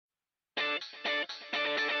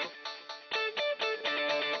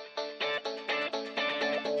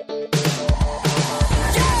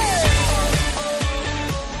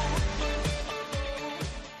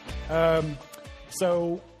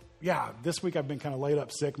So, yeah, this week I've been kind of laid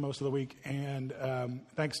up sick most of the week, and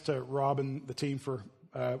thanks to Rob and the team for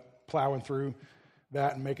plowing through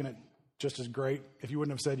that and making it just as great. If you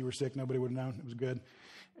wouldn't have said you were sick, nobody would have known. It was good.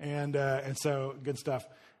 And so, good stuff.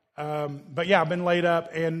 But yeah, I've been laid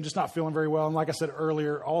up and just not feeling very well. And like I said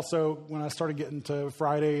earlier, also when I started getting to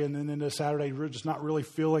Friday and then into Saturday, just not really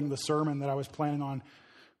feeling the sermon that I was planning on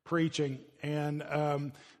preaching. And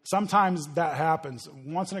sometimes that happens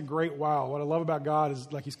once in a great while. What I love about God is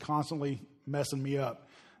like He's constantly messing me up.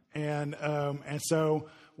 And so,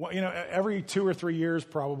 every 2 or 3 years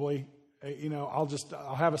probably,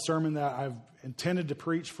 I'll have a sermon that I've intended to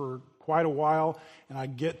preach for quite a while, and I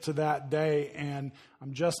get to that day and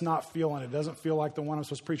I'm just not feeling it. It doesn't feel like the one I'm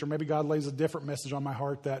supposed to preach, or maybe God lays a different message on my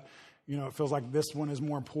heart that, it feels like this one is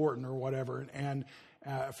more important or whatever. And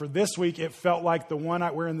for this week, it felt like the one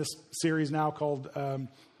we're in this series now called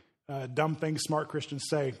Dumb Things Smart Christians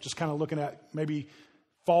Say, just kind of looking at maybe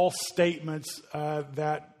false statements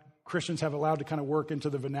that Christians have allowed to kind of work into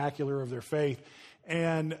the vernacular of their faith.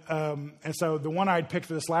 And so the one I'd picked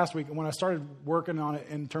for this last week, and when I started working on it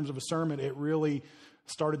in terms of a sermon, it really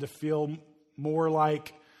started to feel more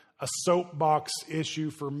like a soapbox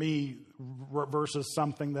issue for me versus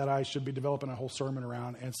something that I should be developing a whole sermon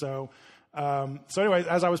around. And so anyway,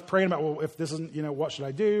 as I was praying about, well, if this isn't, what should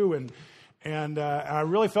I do? And I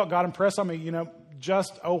really felt God impress on me,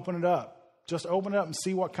 just open it up. Just open it up and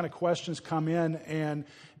see what kind of questions come in,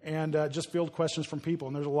 and just field questions from people.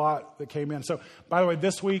 And there's a lot that came in. So, by the way,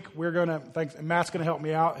 this week Matt's going to help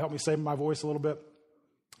me out, help me save my voice a little bit.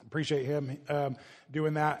 Appreciate him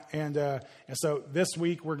doing that. And so this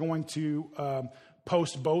week we're going to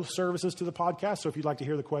post both services to the podcast. So if you'd like to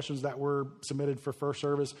hear the questions that were submitted for first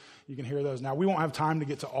service, you can hear those. Now, we won't have time to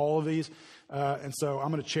get to all of these, and so I'm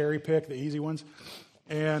going to cherry pick the easy ones.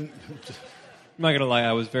 And I'm not going to lie,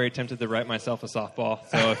 I was very tempted to write myself a softball.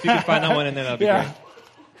 So if you could find that one in there, that'd be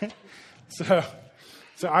great.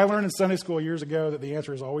 So I learned in Sunday school years ago that the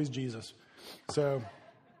answer is always Jesus. So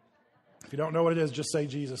if you don't know what it is, just say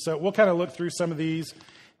Jesus. So we'll kind of look through some of these.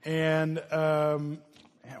 And, wow,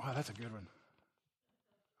 that's a good one.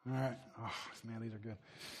 All right. Oh, man, these are good.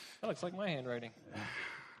 That looks like my handwriting.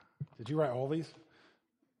 Did you write all these?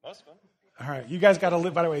 Most of them. All right, you guys got to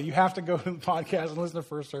live. By the way, you have to go to the podcast and listen to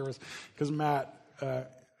first service because Matt, I'm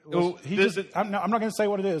not going to say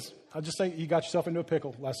what it is. I'll just say you got yourself into a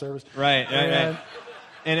pickle last service. Right.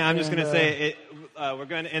 And I'm just going to say we're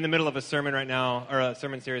going in the middle of a sermon right now, or a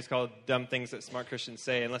sermon series called "Dumb Things That Smart Christians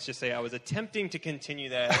Say." And let's just say I was attempting to continue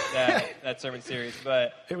that sermon series,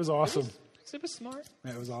 but it was awesome. It was smart.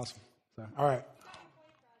 Yeah, it was awesome. So, all right,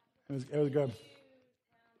 it was good.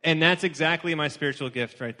 And that's exactly my spiritual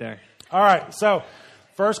gift right there. All right, so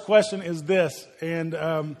first question is this, and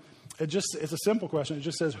it's a simple question. It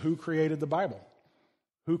just says, who created the Bible?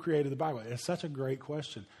 Who created the Bible? It's such a great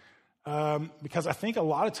question, because I think a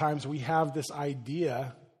lot of times we have this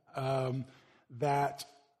idea that,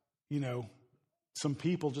 some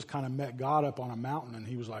people just kind of met God up on a mountain, and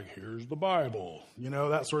He was like, here's the Bible,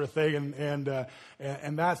 that sort of thing,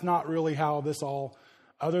 and that's not really how this all,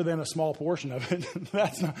 other than a small portion of it,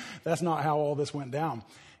 that's not how all this went down.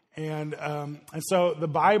 And so the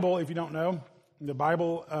Bible, if you don't know, the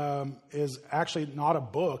Bible is actually not a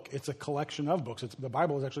book. It's a collection of books. The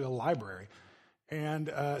Bible is actually a library.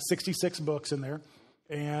 And 66 books in there.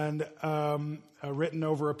 And written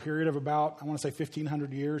over a period of about, I want to say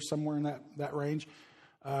 1,500 years, somewhere in that range,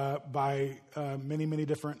 by many, many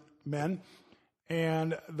different men.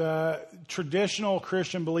 And the traditional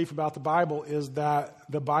Christian belief about the Bible is that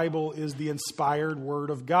the Bible is the inspired Word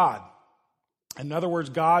of God. In other words,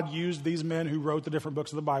 God used these men who wrote the different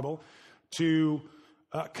books of the Bible to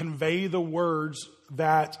convey the words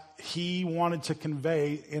that He wanted to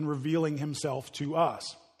convey in revealing Himself to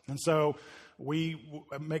us. And so we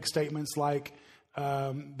make statements like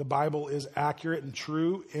the Bible is accurate and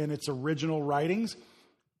true in its original writings.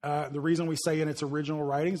 The reason we say in its original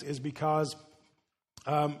writings is because,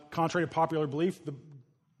 contrary to popular belief,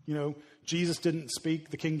 Jesus didn't speak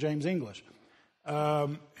the King James English.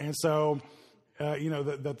 And so...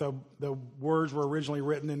 that the words were originally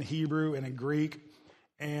written in Hebrew and in Greek,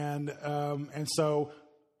 and so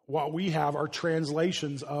what we have are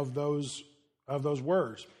translations of those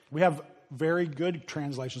words. We have very good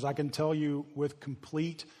translations. I can tell you with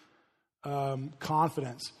complete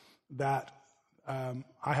confidence that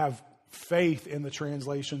I have faith in the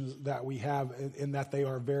translations that we have, in that they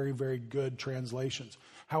are very, very good translations.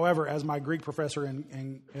 However, as my Greek professor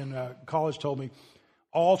in college told me,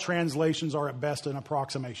 all translations are at best an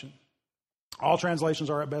approximation. All translations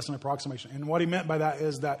are at best an approximation. And what he meant by that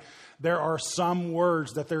is that there are some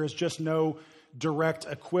words that there is just no direct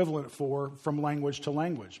equivalent for from language to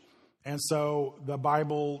language. And so the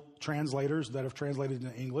Bible translators that have translated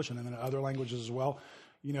into English and then in other languages as well,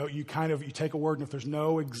 you take a word, and if there's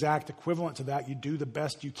no exact equivalent to that, you do the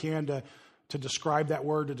best you can to describe that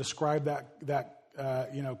word, to describe that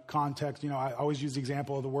context. I always use the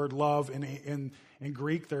example of the word love in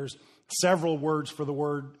Greek. There's several words for the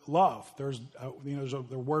word love. There's a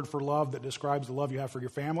word for love that describes the love you have for your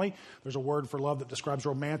family. There's a word for love that describes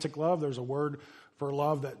romantic love. There's a word for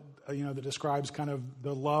love that that describes kind of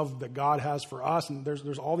the love that God has for us. And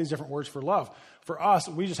there's all these different words for love. For us,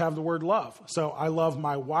 we just have the word love. So I love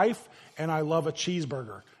my wife, and I love a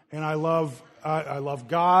cheeseburger, and I love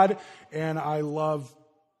God, and I love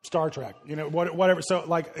Star Trek. Whatever. So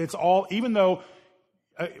like it's all, even though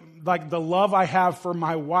like the love I have for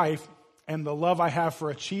my wife and the love I have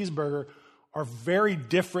for a cheeseburger are very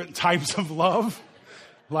different types of love.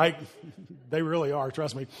 Like they really are,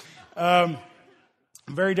 trust me.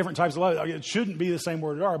 Very different types of love. It shouldn't be the same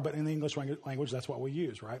word at all, but in the English language, that's what we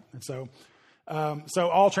use, right? And so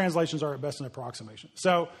all translations are at best an approximation.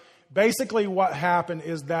 So basically what happened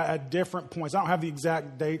is that at different points, I don't have the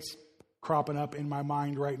exact dates cropping up in my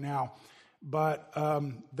mind right now, but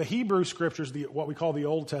the Hebrew scriptures, what we call the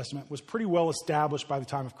Old Testament, was pretty well established by the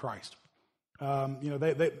time of Christ.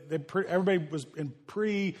 Everybody was in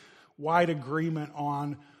pretty wide agreement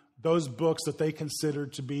on those books that they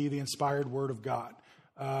considered to be the inspired Word of God.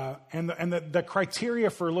 And the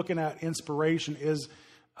criteria for looking at inspiration is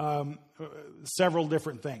several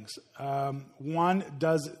different things. One,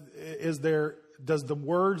 does the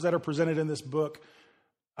words that are presented in this book,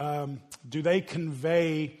 do they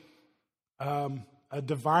convey a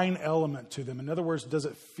divine element to them? In other words, does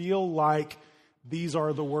it feel like these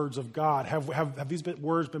are the words of God? Have these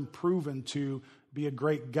words been proven to be a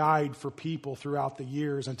great guide for people throughout the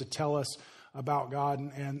years and to tell us about God?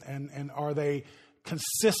 And are they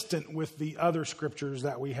consistent with the other scriptures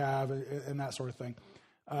that we have and that sort of thing?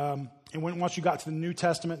 And once you got to the New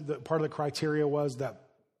Testament, part of the criteria was that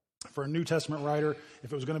for a New Testament writer,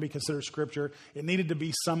 if it was going to be considered scripture, it needed to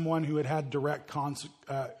be someone who had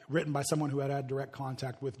written by someone who had direct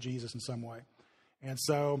contact with Jesus in some way. And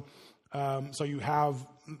so you have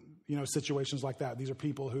situations like that. These are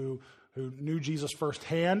people who knew Jesus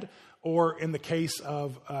firsthand, or in the case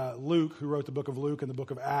of Luke, who wrote the book of Luke and the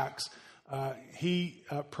book of Acts, he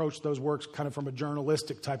approached those works kind of from a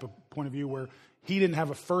journalistic type of point of view, where he didn't have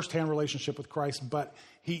a firsthand relationship with Christ, but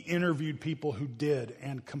he interviewed people who did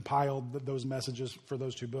and compiled those messages for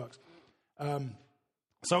those two books.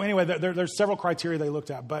 So anyway, there's several criteria they looked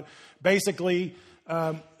at, but basically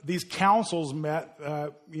these councils met,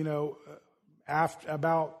 after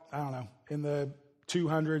about, in the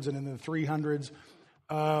 200s and in the 300s.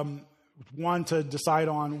 One to decide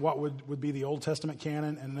on what would be the Old Testament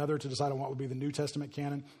canon, and another to decide on what would be the New Testament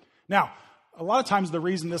canon. Now, a lot of times the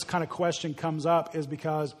reason this kind of question comes up is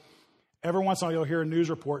because every once in a while you'll hear a news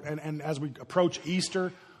report, and as we approach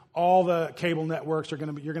Easter, all the cable networks you're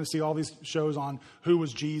going to see all these shows on who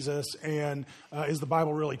was Jesus, and is the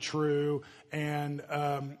Bible really true, and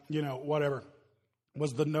whatever.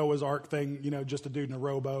 Was the Noah's Ark thing, just a dude in a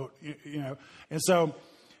rowboat, and so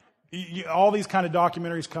all these kind of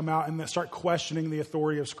documentaries come out and they start questioning the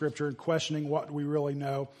authority of Scripture and questioning what we really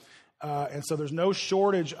know. And so there's no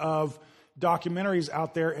shortage of documentaries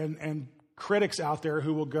out there and critics out there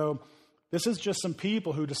who will go, this is just some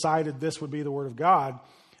people who decided this would be the Word of God.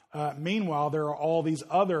 Meanwhile, there are all these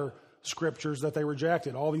other Scriptures that they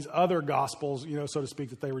rejected, all these other Gospels, so to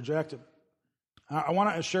speak, that they rejected. I want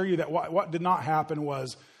to assure you that what did not happen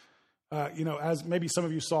was, as maybe some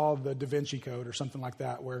of you saw the Da Vinci Code or something like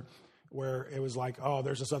that, where it was like, oh,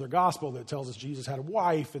 there's this other gospel that tells us Jesus had a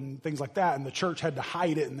wife and things like that, and the church had to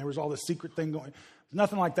hide it, and there was all this secret thing going.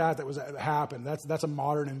 Nothing like that happened. That's a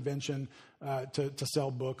modern invention to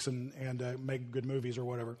sell books and make good movies or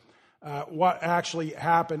whatever. What actually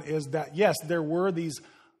happened is that, yes, there were these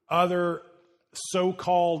other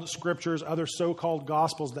so-called scriptures, other so-called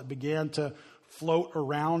gospels that began to float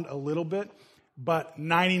around a little bit, but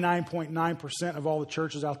 99.9% of all the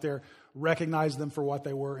churches out there recognized them for what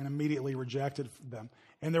they were and immediately rejected them.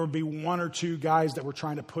 And there would be one or two guys that were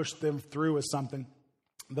trying to push them through as something.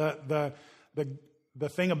 The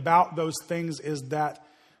thing about those things is that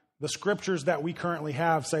the scriptures that we currently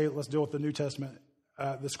have, say, let's deal with the New Testament,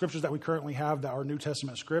 the scriptures that we currently have that are New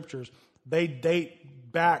Testament scriptures, they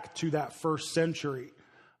date back to that first century.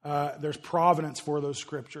 There's provenance for those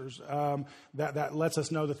scriptures that lets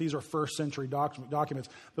us know that these are first century documents.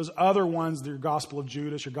 Those other ones, your Gospel of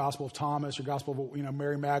Judas, your Gospel of Thomas, your Gospel of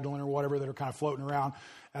Mary Magdalene or whatever, that are kind of floating around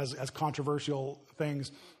as controversial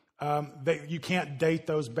things, You can't date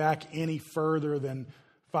those back any further than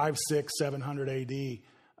 500, 600, 700 AD.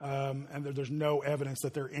 And there's no evidence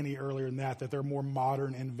that they're any earlier than that they're more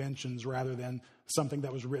modern inventions rather than something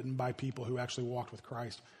that was written by people who actually walked with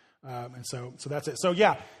Christ. And so that's it. So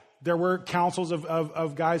yeah, there were councils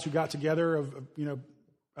of guys who got together, of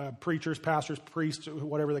preachers, pastors, priests,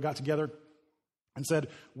 whatever, that got together and said,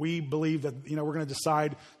 we believe that, we're going to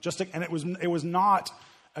decide and it was not,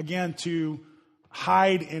 again, to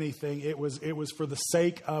hide anything. It was for the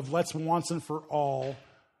sake of, let's once and for all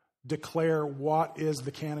declare what is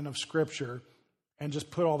the canon of Scripture and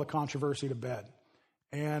just put all the controversy to bed.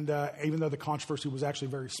 And even though the controversy was actually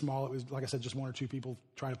very small, it was, like I said, just one or two people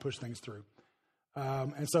trying to push things through.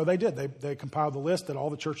 And so they did. They compiled the list that all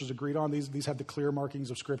the churches agreed on. These have the clear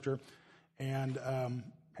markings of Scripture, and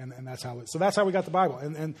that's how. So that's how we got the Bible,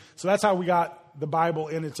 and so that's how we got the Bible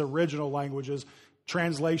in its original languages.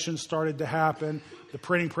 Translations started to happen. The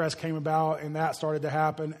printing press came about, and that started to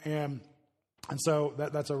happen, and so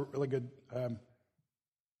that's a really good,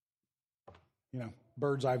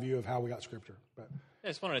 bird's eye view of how we got Scripture. But I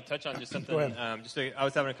just wanted to touch on just something. I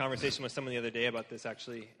was having a conversation with someone the other day about this,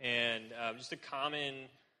 actually, and just a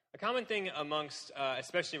common thing amongst,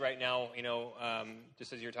 especially right now,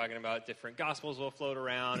 just as you're talking about, different gospels will float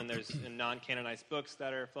around, and there's non-canonized books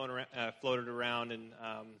that are floated around, and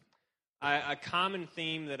a common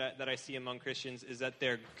theme that I see among Christians is that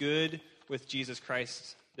they're good with Jesus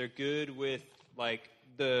Christ. They're good with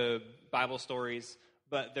the Bible stories,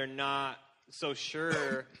 but they're not so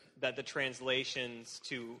sure that the translations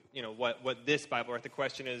to, what this Bible, right? The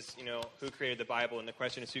question is, who created the Bible, and the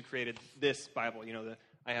question is who created this Bible.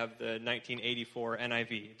 I have the 1984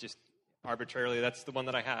 NIV, just arbitrarily, that's the one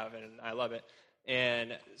that I have, and I love it.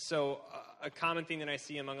 And so a common thing that I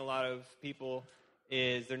see among a lot of people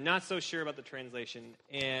is they're not so sure about the translation.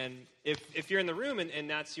 And if you're in the room and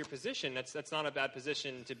that's your position, that's not a bad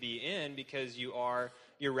position to be in, because you're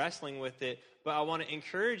wrestling with it. But I want to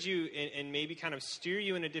encourage you and maybe kind of steer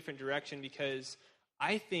you in a different direction, because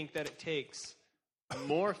I think that it takes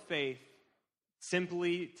more faith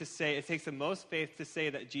simply to say, it takes the most faith to say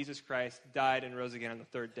that Jesus Christ died and rose again on the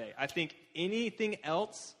third day. I think anything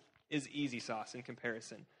else is easy sauce in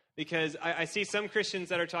comparison. Because I see some Christians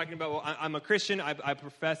that are talking about, well, I'm a Christian, I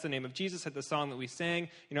profess the name of Jesus, at the song that we sang,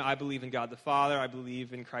 I believe in God the Father, I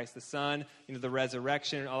believe in Christ the Son, the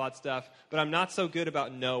resurrection and all that stuff, but I'm not so good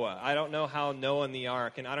about Noah. I don't know how Noah and the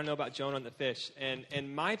ark, and I don't know about Jonah and the fish.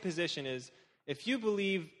 And my position is, if you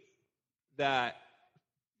believe that,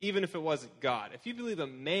 even if it wasn't God, if you believe a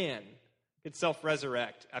man could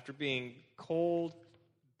self-resurrect after being cold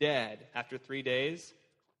dead after 3 days,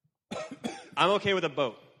 I'm okay with a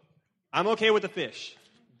boat. I'm okay with the fish.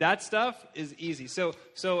 That stuff is easy. So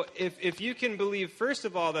if you can believe, first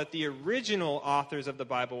of all, that the original authors of the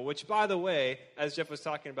Bible, which, by the way, as Jeff was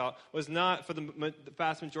talking about, was not, for the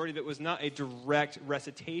vast majority of it, was not a direct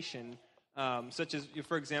recitation, such as,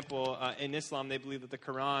 for example, in Islam, they believe that the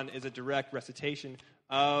Quran is a direct recitation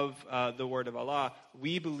of the word of Allah.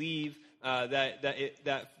 We believe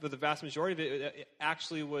that for the vast majority of it, it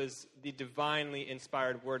actually was the divinely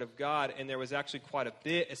inspired Word of God, and there was actually quite a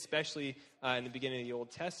bit, especially in the beginning of the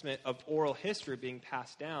Old Testament, of oral history being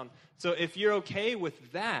passed down. So if you're okay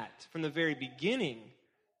with that from the very beginning,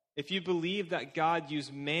 if you believe that God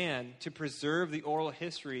used man to preserve the oral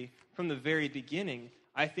history from the very beginning,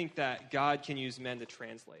 I think that God can use men to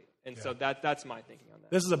translate. And so that's my thinking on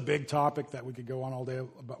that. This is a big topic that we could go on all day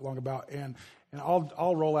long about, and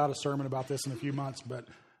I'll roll out a sermon about this in a few months. But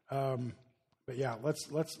yeah, let's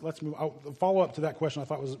move. The follow up to that question I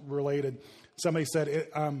thought was related. Somebody said,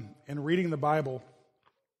 in reading the Bible,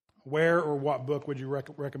 where or what book would you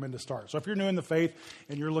recommend to start? So if you're new in the faith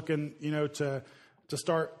and you're looking, to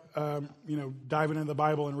start, diving into the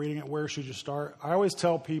Bible and reading it, where should you start? I always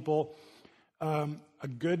tell people a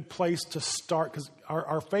good place to start, because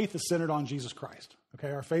our faith is centered on Jesus Christ.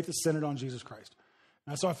 Okay, our faith is centered on Jesus Christ.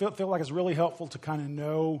 And so I feel like it's really helpful to kind of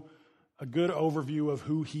know a good overview of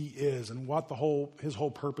who he is and what his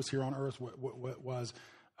whole purpose here on earth was.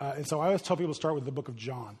 And so I always tell people to start with the book of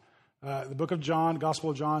John. The book of John, Gospel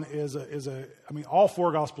of John, all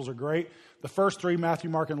four Gospels are great. The first three, Matthew,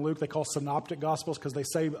 Mark, and Luke, they call synoptic Gospels because they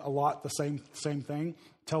say a lot the same thing,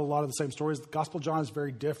 tell a lot of the same stories. The Gospel of John is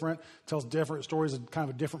very different, tells different stories, kind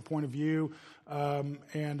of a different point of view,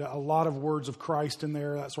 and a lot of words of Christ in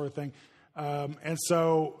there, that sort of thing. And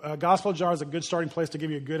so Gospel of John is a good starting place to give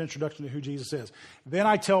you a good introduction to who Jesus is. Then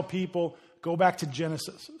I tell people, go back to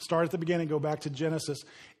Genesis. Start at the beginning, go back to Genesis,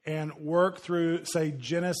 and work through, say,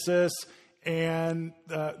 Genesis and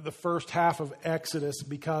the first half of Exodus,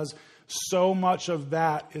 because so much of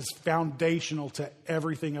that is foundational to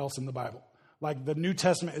everything else in the Bible. Like the New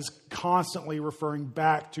Testament is constantly referring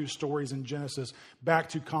back to stories in Genesis, back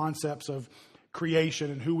to concepts of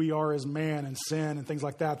creation and who we are as man and sin and things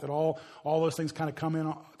like that, that all those things kind of come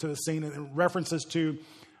in to the scene, and references to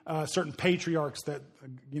certain patriarchs that,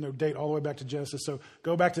 date all the way back to Genesis. So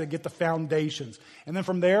go back to get the foundations. And then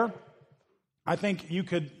from there, I think you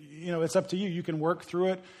could, it's up to you. You can work through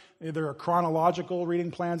it. There are chronological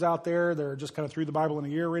reading plans out there. There are just kind of through the Bible in a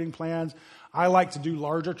year reading plans. I like to do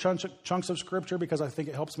larger chunks of Scripture because I think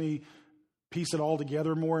it helps me piece it all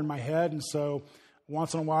together more in my head. And so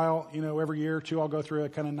once in a while, every year or two, I'll go through a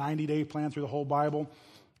kind of 90-day plan through the whole Bible.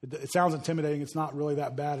 It sounds intimidating. It's not really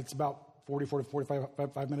that bad. It's about 40 to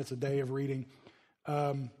 45 minutes a day of reading.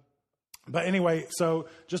 But anyway, so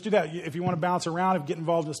just do that. If you want to bounce around, get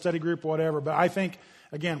involved in a study group, whatever. But I think,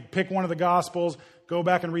 again, pick one of the Gospels, go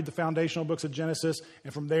back and read the foundational books of Genesis,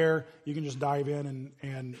 and from there, you can just dive in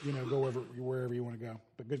and go wherever you want to go.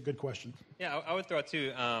 But good question. Yeah, I would throw out,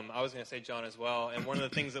 too, I was going to say, John, as well, and one of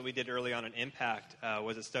the things that we did early on in Impact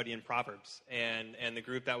was a study in Proverbs, and the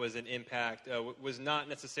group that was in Impact was not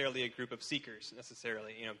necessarily a group of seekers,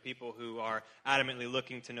 necessarily, people who are adamantly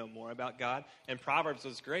looking to know more about God, and Proverbs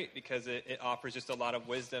was great because it offers just a lot of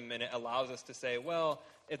wisdom, and it allows us to say, well,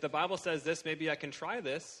 if the Bible says this, maybe I can try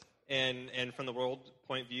this. And from the world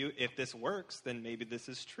point of view, if this works, then maybe this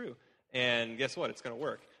is true. And guess what? It's going to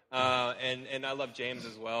work. And I love James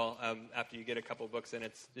as well. After you get a couple books in,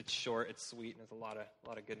 it's short, it's sweet, and there's a lot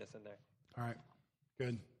of goodness in there. All right,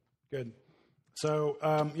 good. So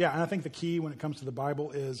and I think the key when it comes to the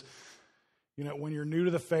Bible is, when you're new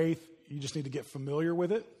to the faith, you just need to get familiar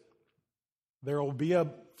with it. There will be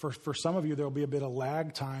for some of you, there will be a bit of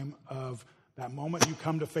lag time of that moment you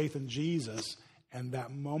come to faith in Jesus. And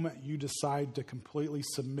that moment you decide to completely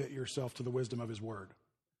submit yourself to the wisdom of His Word.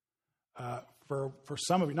 For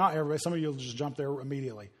some of you, not everybody, some of you will just jump there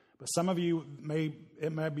immediately. But some of you,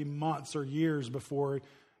 it may be months or years before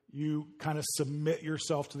you kind of submit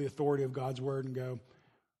yourself to the authority of God's Word and go,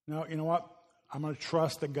 no, you know what? I'm going to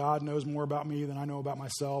trust that God knows more about me than I know about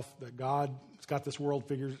myself, that God's got this world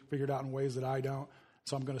figured out in ways that I don't,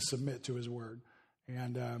 so I'm going to submit to His Word.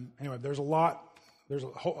 And anyway, there's a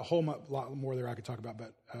whole lot more there I could talk about,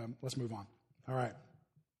 but let's move on. All right.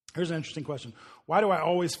 Here's an interesting question. Why do I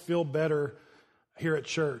always feel better here at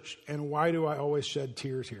church, and why do I always shed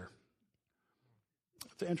tears here?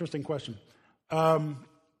 It's an interesting question.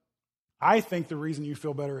 I think the reason you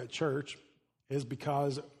feel better at church is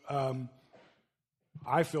because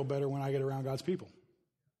I feel better when I get around God's people.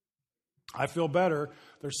 I feel better.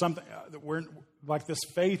 There's something, like this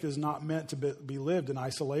faith is not meant to be lived in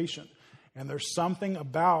isolation. And there's something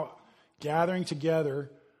about gathering together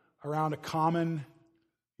around a common,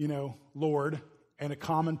 Lord and a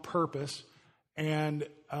common purpose, and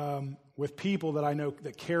with people that I know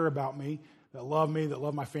that care about me, that love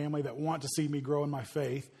my family, that want to see me grow in my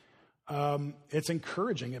faith. It's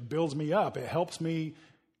encouraging. It builds me up. It helps me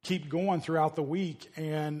keep going throughout the week.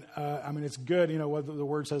 And it's good. What the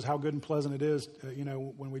Word says, how good and pleasant it is,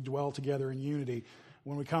 when we dwell together in unity,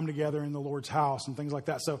 when we come together in the Lord's house and things like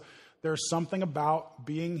that. So there's something about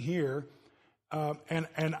being here,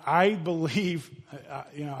 and I believe, I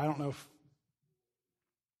don't know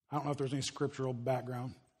if there's any scriptural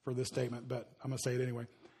background for this statement, but I'm going to say it anyway.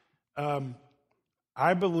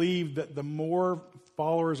 I believe that the more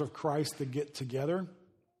followers of Christ that get together,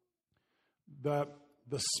 the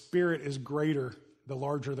spirit is greater the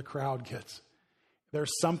larger the crowd gets.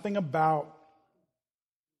 There's something about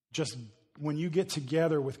just when you get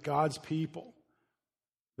together with God's people,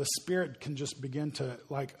 the Spirit can just begin to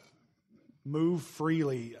move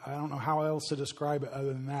freely. I don't know how else to describe it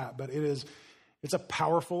other than that, but it's a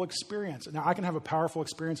powerful experience. Now, I can have a powerful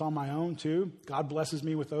experience on my own too. God blesses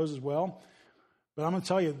me with those as well. But I'm going to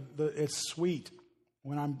tell you, it's sweet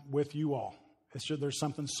when I'm with you all. There's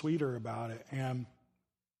something sweeter about it. And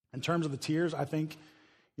in terms of the tears, I think,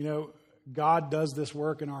 God does this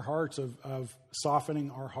work in our hearts of softening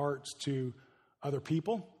our hearts to other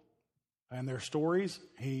people and their stories.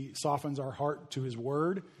 He softens our heart to His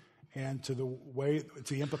Word and to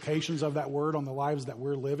the implications of that Word on the lives that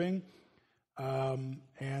we're living.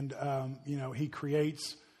 He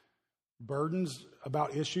creates burdens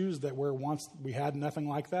about issues that where once we had nothing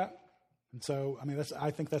like that. And so,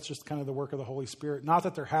 I think that's just kind of the work of the Holy Spirit. Not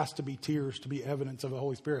that there has to be tears to be evidence of the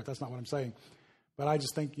Holy Spirit. That's not what I'm saying. But I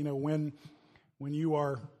just think, when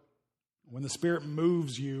the Spirit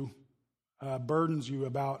moves you, burdens you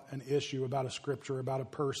about an issue, about a scripture, about a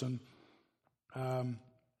person,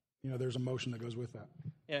 there's emotion that goes with that.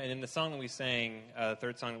 Yeah, and in the song that we sang, the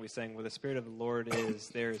third song that we sang, where the Spirit of the Lord is,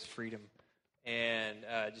 there is freedom. And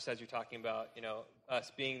just as you're talking about,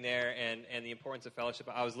 us being there and the importance of fellowship,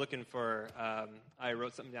 I was looking for, I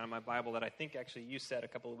wrote something down in my Bible that I think actually you said a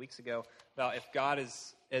couple of weeks ago about if God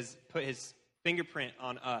has put his fingerprint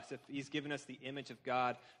on us, if he's given us the image of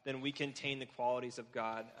God, then we contain the qualities of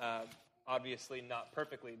God. Obviously not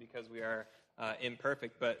perfectly because we are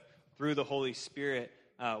imperfect, but through the Holy Spirit,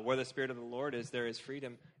 where the Spirit of the Lord is, there is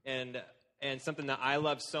freedom. And something that I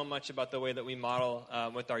love so much about the way that we model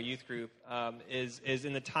with our youth group is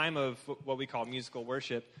in the time of what we call musical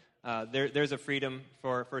worship, there's a freedom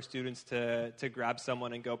for students to grab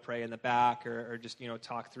someone and go pray in the back or just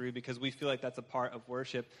talk through, because we feel like that's a part of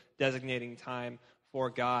worship, designating time for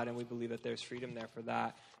God, and we believe that there's freedom there for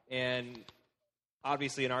that. And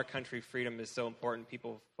obviously in our country, freedom is so important.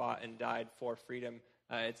 People fought and died for freedom.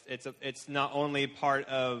 It's not only part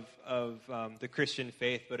of the Christian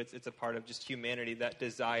faith, but it's a part of just humanity, that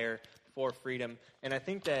desire for freedom. And I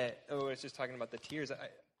think that, I was just talking about the tears.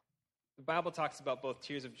 The Bible talks about both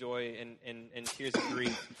tears of joy and tears of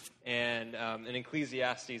grief. And in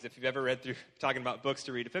Ecclesiastes, if you've ever read through, talking about books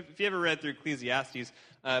to read, if you ever read through Ecclesiastes,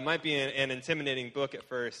 it might be an intimidating book at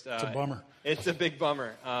first. It's a bummer. It's a big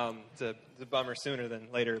bummer. It's a bummer sooner than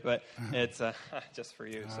later, but it's just for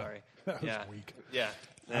you, sorry. That was weak.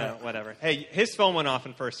 Yeah, whatever. Hey, his phone went off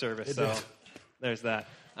in first service, so there's that.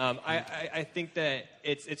 I think that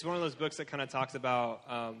it's one of those books that kind of talks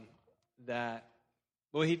about that.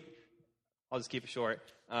 Well, I'll just keep it short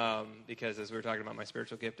because as we were talking about, my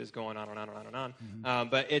spiritual gift is going on and on and on and on. Mm-hmm.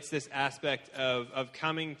 But it's this aspect of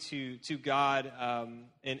coming to God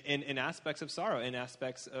in aspects of sorrow, in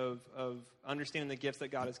aspects of understanding the gifts that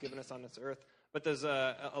God has given us on this earth. But there's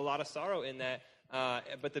a lot of sorrow in that.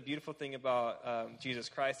 But the beautiful thing about Jesus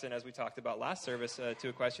Christ, and as we talked about last service to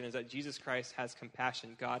a question, is that Jesus Christ has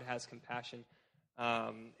compassion. God has compassion.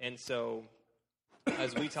 And so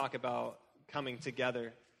as we talk about coming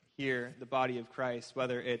together here, the body of Christ,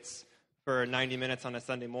 whether it's for 90 minutes on a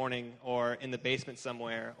Sunday morning or in the basement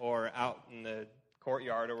somewhere or out in the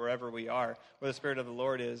courtyard or wherever we are, where the Spirit of the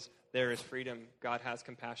Lord is, there is freedom. God has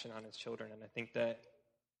compassion on his children. And I think that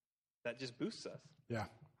just boosts us. Yeah.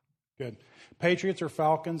 Good. Patriots or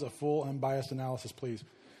Falcons? A full, unbiased analysis, please.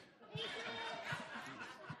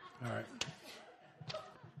 All right.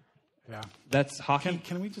 Yeah. That's hockey.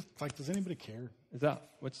 Can we just, does anybody care? Is that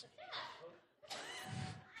what's...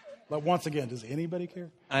 But once again, does anybody care?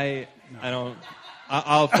 I don't.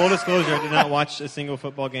 I'll full disclosure, I did not watch a single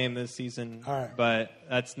football game this season. All right. But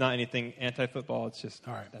that's not anything anti-football. It's just...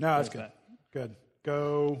 All right. That's good. Good.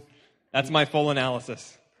 Go. That's my full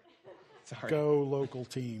analysis. Sorry. Go local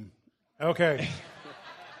team. Okay.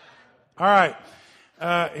 All right.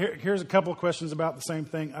 Here's a couple of questions about the same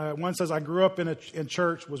thing. One says, I grew up in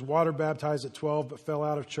church, was water baptized at 12, but fell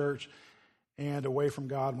out of church and away from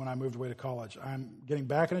God when I moved away to college. I'm getting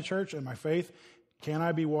back into church and my faith. Can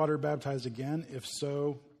I be water baptized again? If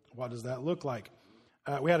so, what does that look like?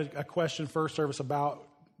 We had a question first service about,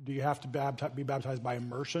 do you have to be baptized by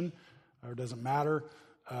immersion, or does it matter?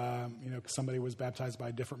 Somebody was baptized by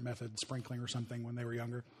a different method, sprinkling or something, when they were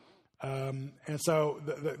younger. And so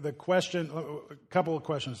the question, a couple of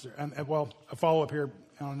questions there. And a follow-up here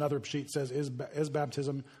on another sheet says, is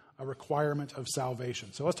baptism a requirement of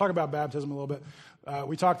salvation? So let's talk about baptism a little bit.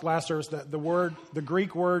 We talked last service that the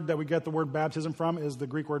Greek word that we get the word baptism from is the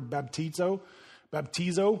Greek word baptizo.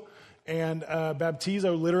 And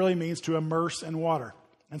baptizo literally means to immerse in water.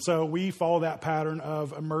 And so we follow that pattern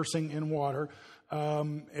of immersing in water.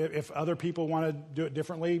 If other people want to do it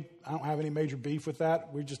differently, I don't have any major beef with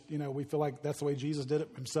that. We just, we feel like that's the way Jesus did it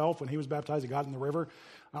himself. When he was baptized, he got in the river.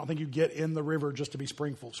 I don't think you get in the river just to be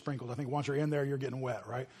sprinkled. I think once you're in there, you're getting wet,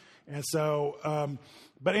 right? And so,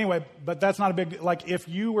 but that's not a big, if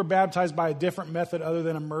you were baptized by a different method other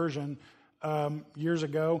than immersion years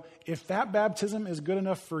ago, if that baptism is good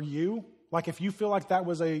enough for you, if you feel like that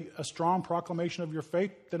was a strong proclamation of your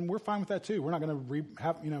faith, then we're fine with that too. We're not going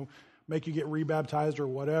to make you get rebaptized or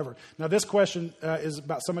whatever. Now, this question is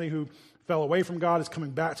about somebody who fell away from God, is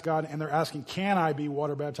coming back to God, and they're asking, can I be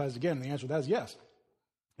water baptized again? And the answer to that is yes.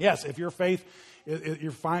 Yes, if your faith,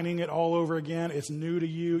 you're finding it all over again, it's new to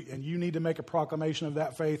you, and you need to make a proclamation of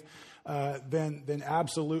that faith, then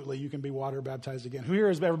absolutely you can be water baptized again. Who here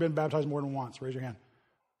has ever been baptized more than once? Raise your hand.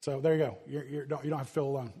 So there you go. You don't have to feel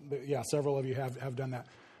alone. Yeah, several of you have done that.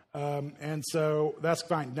 And so that's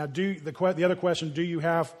fine. Now, the other question, do you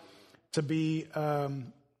have to be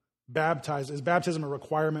baptized? Is baptism a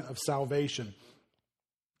requirement of salvation?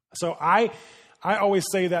 So I always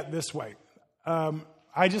say that this way.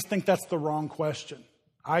 I just think that's the wrong question.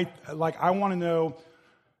 I want to know,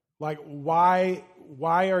 like, why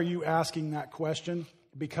are you asking that question?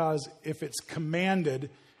 Because if it's commanded,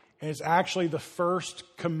 and it's actually the first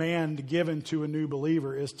command given to a new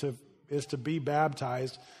believer is to be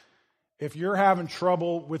baptized. If you're having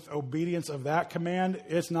trouble with obedience of that command,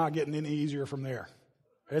 it's not getting any easier from there.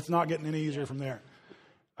 It's not getting any easier from there.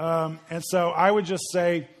 And so I would just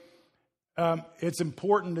say it's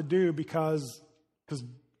important to do because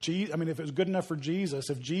Jesus, I mean, if it was good enough for Jesus,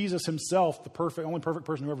 if Jesus himself, the only perfect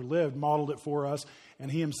person who ever lived, modeled it for us,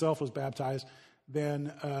 and he himself was baptized,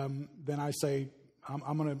 then I say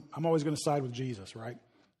I'm always going to side with Jesus, right?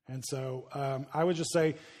 And so I would just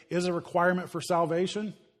say, is a requirement for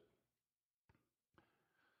salvation?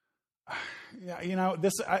 Yeah, you know,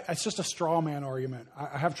 it's just a straw man argument.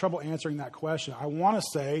 I have trouble answering that question. I want to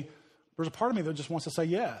say there's a part of me that just wants to say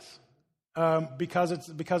yes, because it's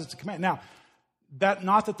a command. Now,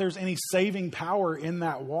 not that there's any saving power in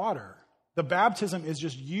that water. The baptism is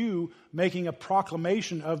just you making a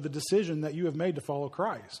proclamation of the decision that you have made to follow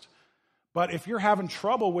Christ. But if you're having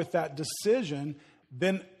trouble with that decision,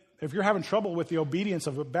 then if you're having trouble with the obedience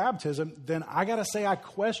of a baptism, then I got to say I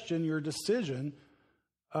question your decision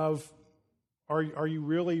of, are you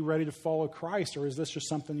really ready to follow Christ, or is this just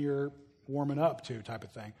something you're warming up to type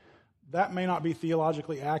of thing? That may not be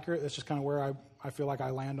theologically accurate. That's just kind of where I feel like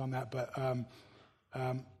I land on that. But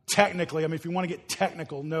technically, I mean, if you want to get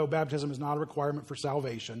technical, no, baptism is not a requirement for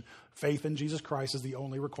salvation. Faith in Jesus Christ is the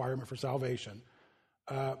only requirement for salvation.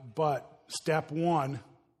 But step one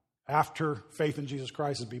after faith in Jesus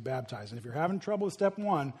Christ is be baptized. And if you're having trouble with step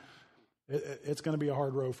one, it's going to be a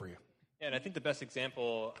hard road for you. Yeah, and I think the best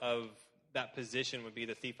example of that position would be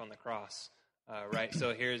the thief on the cross, right?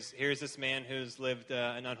 So here's this man who's lived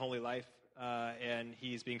an unholy life, and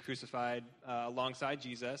he's being crucified alongside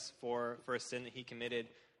Jesus for a sin that he committed.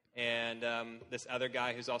 And this other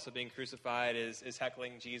guy who's also being crucified is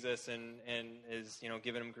heckling Jesus and is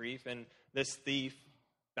giving him grief. And this thief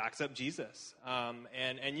backs up Jesus.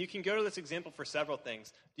 And you can go to this example for several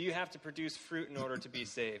things. Do you have to produce fruit in order to be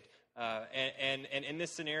saved? And in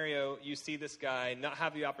this scenario, you see this guy not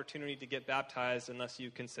have the opportunity to get baptized unless you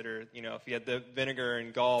consider, if you had the vinegar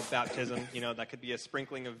and gall baptism, that could be a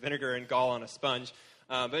sprinkling of vinegar and gall on a sponge.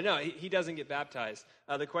 But no, he doesn't get baptized.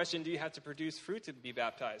 The question, do you have to produce fruit to be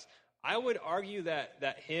baptized? I would argue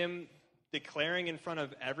that him declaring in front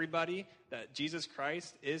of everybody that Jesus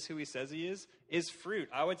Christ is who he says he is fruit.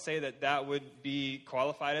 I would say that would be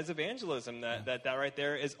qualified as evangelism, that right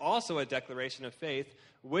there is also a declaration of faith,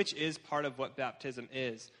 which is part of what baptism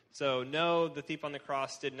is. So no, the thief on the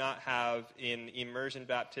cross did not have an immersion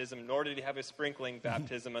baptism, nor did he have a sprinkling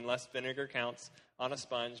baptism, unless vinegar counts on a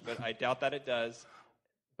sponge, but I doubt that it does.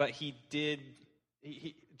 But he did,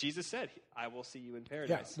 Jesus said, I will see you in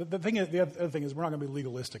paradise. Yeah, the other thing is we're not going to be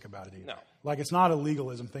legalistic about it either. No. Like, it's not a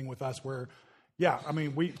legalism thing with us where,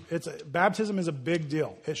 baptism is a big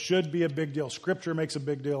deal. It should be a big deal. Scripture makes a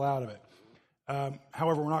big deal out of it.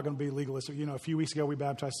 However, we're not going to be legalistic. A few weeks ago we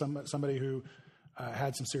baptized somebody who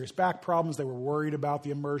had some serious back problems. They were worried about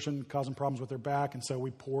the immersion causing problems with their back, and so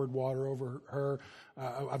we poured water over her.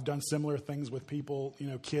 I've done similar things with people,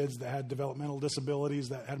 kids that had developmental disabilities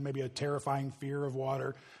that had maybe a terrifying fear of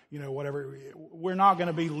water, whatever. We're not going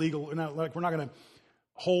to be legal. We're not going to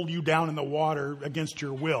hold you down in the water against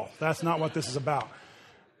your will. That's not what this is about.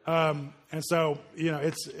 And so,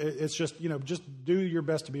 it's just, just do your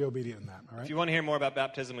best to be obedient in that. All right. If you want to hear more about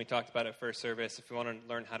baptism, we talked about it first service. If you want to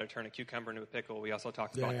learn how to turn a cucumber into a pickle, we also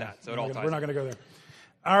talked about that. So we're not going to go there.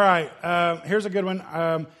 All right. Here's a good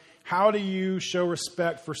one. How do you show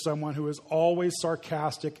respect for someone who is always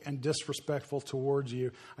sarcastic and disrespectful towards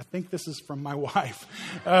you? I think this is from my wife.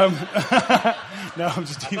 No, I'm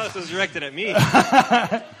just teasing. I thought this was directed at me.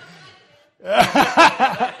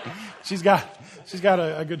 She's got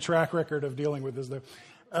a good track record of dealing with this, though.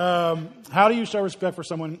 How do you show respect for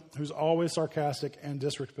someone who's always sarcastic and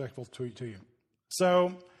disrespectful to you?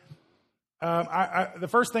 So, the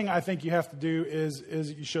first thing I think you have to do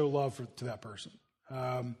is you show love to that person.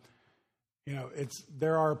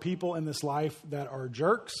 There are people in this life that are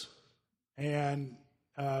jerks, and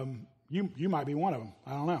you might be one of them.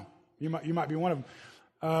 I don't know. You might be one of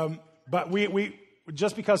them. But we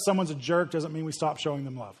just because someone's a jerk doesn't mean we stop showing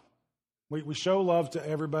them love. We show love to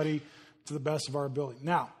everybody to the best of our ability.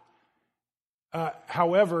 Now,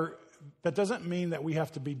 however, that doesn't mean that we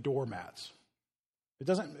have to be doormats. It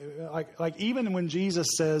doesn't, like even when Jesus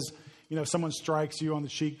says, if someone strikes you on the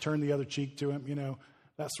cheek, turn the other cheek to him,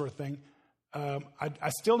 that sort of thing. I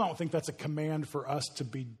still don't think that's a command for us to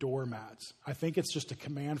be doormats. I think it's just a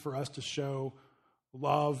command for us to show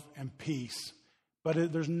love and peace,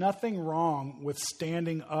 But there's nothing wrong with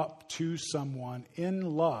standing up to someone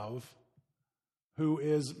in love who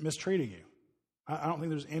is mistreating you. I don't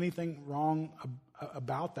think there's anything wrong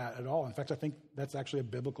about that at all. In fact, I think that's actually a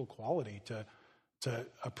biblical quality to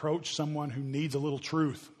approach someone who needs a little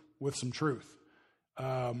truth with some truth.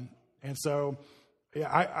 And so, yeah,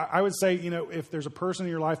 I would say, if there's a person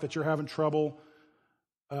in your life that you're having trouble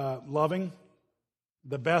loving,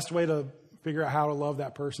 the best way to figure out how to love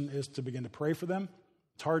that person is to begin to pray for them.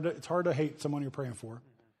 It's hard to hate someone you're praying for.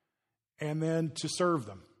 And then to serve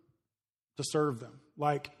them.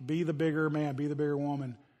 Like, be the bigger man, be the bigger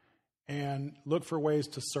woman, and look for ways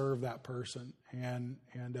to serve that person and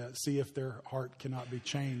see if their heart cannot be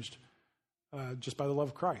changed just by the love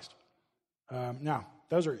of Christ. Now,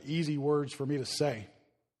 those are easy words for me to say,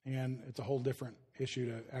 and it's a whole different issue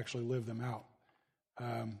to actually live them out.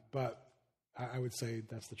 But I would say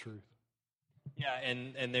that's the truth. Yeah,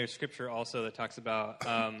 and there's scripture also that talks about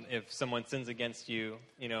if someone sins against you,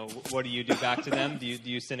 what do you do back to them? Do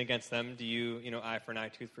you sin against them? Do you, eye for an eye,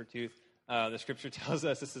 tooth for tooth? The scripture tells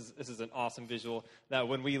us, this is an awesome visual, that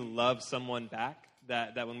when we love someone back,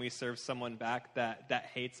 that when we serve someone back that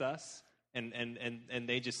hates us, and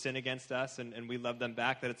they just sin against us, and we love them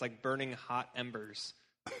back, that it's like burning hot embers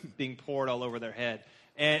being poured all over their head.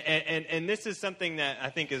 And this is something that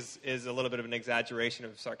I think is a little bit of an exaggeration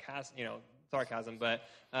of sarcasm, but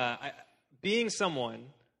being someone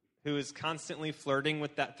who is constantly flirting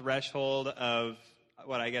with that threshold of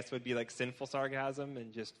what I guess would be like sinful sarcasm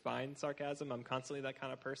and just fine sarcasm, I'm constantly that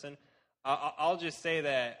kind of person. I'll just say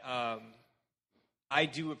that I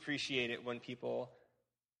do appreciate it when people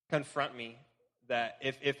confront me that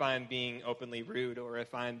if I'm being openly rude or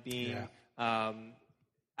if I'm being out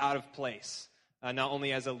of place. Not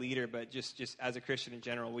only as a leader, but just as a Christian in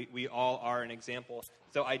general. We all are an example.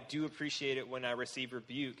 So I do appreciate it when I receive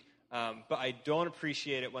rebuke, but I don't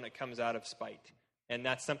appreciate it when it comes out of spite. And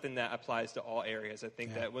that's something that applies to all areas. I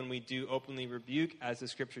think that when we do openly rebuke, as the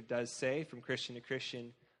scripture does say, from Christian to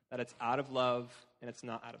Christian, that it's out of love and it's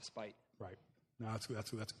not out of spite. Right. No, that's good.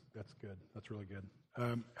 That's really good.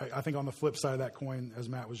 I think on the flip side of that coin, as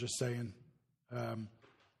Matt was just saying,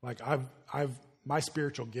 my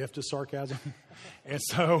spiritual gift is sarcasm. And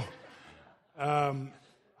so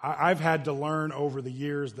I've had to learn over the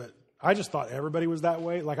years that I just thought everybody was that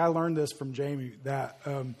way. Like, I learned this from Jamie, that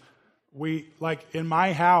in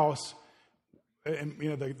my house, and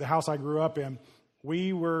the house I grew up in,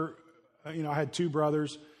 we were, I had two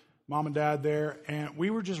brothers, mom and dad there, and we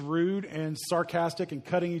were just rude and sarcastic and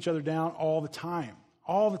cutting each other down all the time.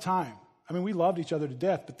 I mean, we loved each other to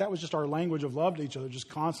death, but that was just our language of love to each other, just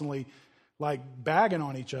constantly like bagging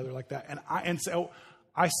on each other like that. And so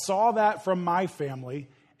I saw that from my family,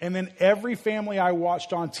 and then every family I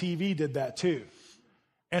watched on TV did that too.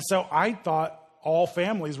 And so I thought all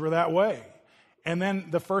families were that way. And then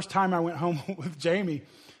the first time I went home with Jamie,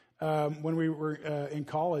 when we were in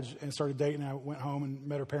college and started dating, I went home and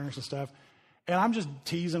met her parents and stuff. And I'm just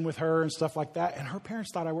teasing with her and stuff like that. And her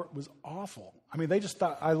parents thought I was awful. I mean, they just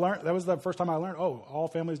thought that was the first time I learned, all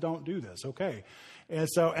families don't do this. Okay.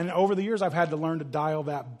 And over the years, I've had to learn to dial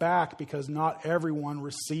that back because not everyone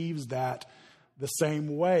receives that the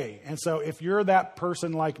same way. And so if you're that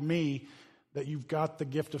person like me, that you've got the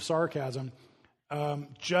gift of sarcasm,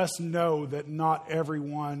 just know that not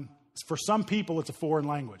everyone, for some people, it's a foreign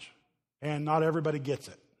language. And not everybody gets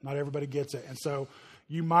it. And so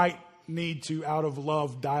you might need to, out of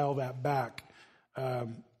love, dial that back,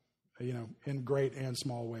 in great and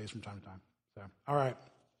small ways from time to time. So, all right.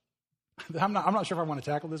 I'm not sure if I want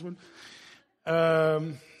to tackle this one. Well,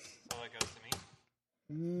 it goes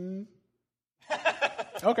to me.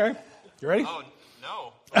 Okay. You ready? Oh,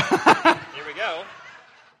 no. Here we go.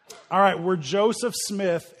 All right. Were Joseph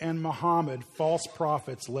Smith and Muhammad false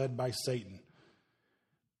prophets led by Satan?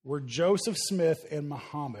 Were Joseph Smith and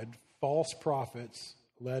Muhammad false prophets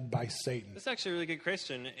led by Satan? This is actually a really good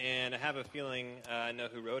question, and I have a feeling I know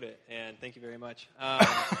who wrote it, and thank you very much.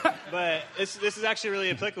 But this is actually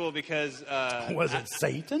really applicable because... Was it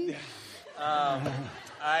Satan?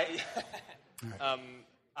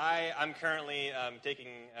 I'm currely taking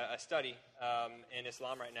a study in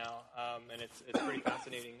Islam right now, and it's pretty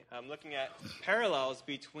fascinating. I'm looking at parallels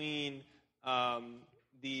between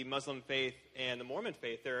the Muslim faith and the Mormon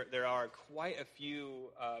faith. There are quite a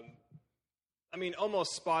few...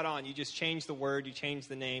 almost spot on. You just change the word, you change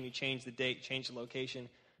the name, you change the date, you change the location.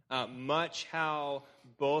 Much how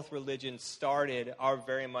both religions started are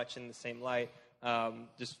very much in the same light.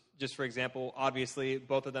 Just for example, obviously,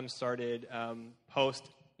 both of them started post,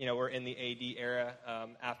 were in the AD era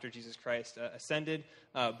after Jesus Christ ascended.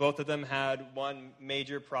 Both of them had one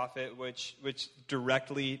major prophet, which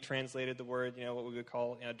directly translated the word, what we would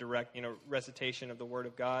call direct, recitation of the word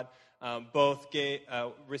of God. Both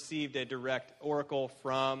received a direct oracle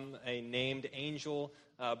from a named angel.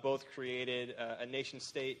 Both created a nation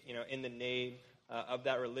state, in the name of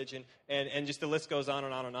that religion, and just the list goes on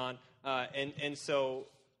and on and on. And so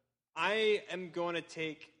I am going to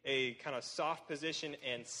take a kind of soft position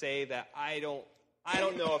and say that I don't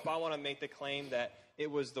know if I want to make the claim that it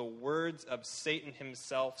was the words of Satan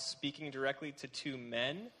himself speaking directly to two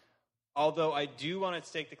men. Although I do want to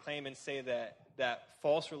stake the claim and say that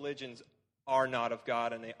false religions are not of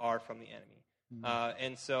God and they are from the enemy.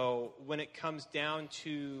 And so when it comes down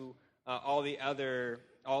to all the other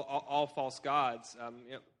all false gods,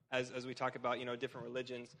 as we talk about different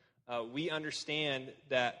religions, we understand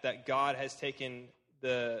that God has taken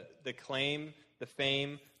the claim, the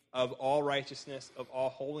fame of all righteousness, of all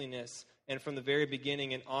holiness, and from the very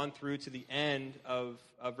beginning and on through to the end of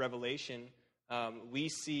Revelation, we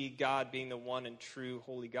see God being the one and true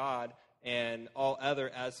holy God, and all other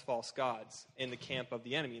as false gods in the camp of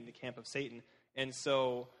the enemy, in the camp of Satan. And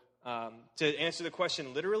so, to answer the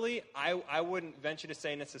question literally, I wouldn't venture to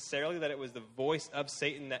say necessarily that it was the voice of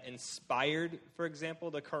Satan that inspired, for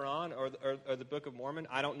example, the Quran or the Book of Mormon.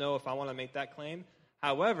 I don't know if I want to make that claim.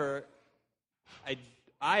 However,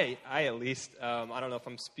 I at least, I don't know if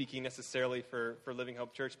I'm speaking necessarily for Living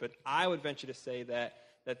Hope Church, but I would venture to say that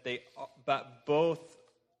both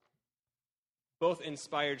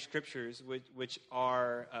inspired scriptures, which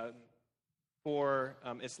are for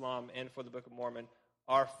Islam and for the Book of Mormon,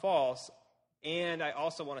 are false. And I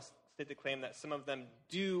also want to state the claim that some of them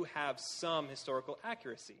do have some historical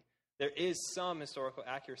accuracy. There is some historical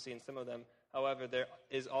accuracy in some of them. However, there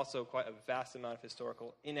is also quite a vast amount of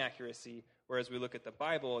historical inaccuracy, whereas we look at the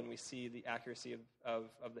Bible and we see the accuracy of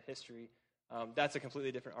the history. That's a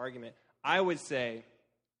completely different argument. I would say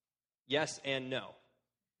yes and no.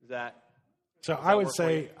 I would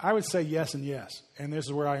say yes and yes, and this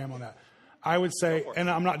is where I am on that. I would say, and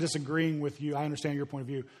I'm not disagreeing with you. I understand your point of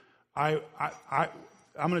view. I'm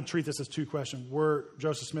going to treat this as two questions. Were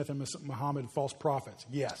Joseph Smith and Muhammad false prophets?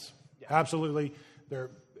 Yes, absolutely.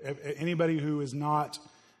 Anybody who is not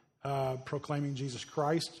proclaiming Jesus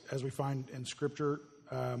Christ, as we find in Scripture,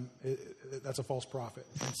 that's a false prophet.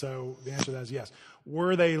 And so the answer to that is yes.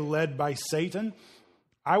 Were they led by Satan?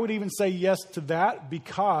 I would even say yes to that,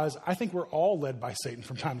 because I think we're all led by Satan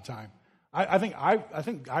from time to time. I think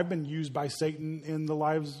I've been used by Satan in the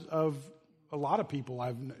lives of a lot of people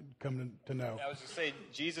I've come to know. I was going to say,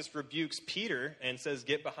 Jesus rebukes Peter and says,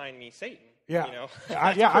 "Get behind me, Satan." Yeah,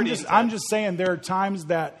 I'm just saying there are times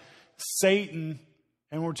that Satan,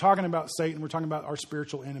 and we're talking about Satan, we're talking about our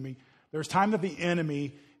spiritual enemy. There's time that the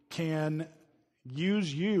enemy can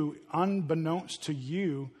use you, unbeknownst to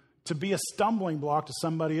you, to be a stumbling block to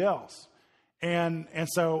somebody else. And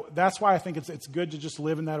so that's why I think it's good to just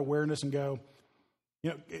live in that awareness and go,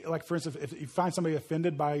 like for instance, if you find somebody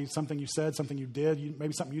offended by something you said, something you did,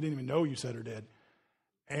 maybe something you didn't even know you said or did,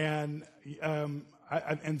 and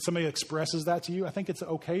somebody expresses that to you, I think it's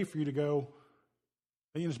okay for you to go,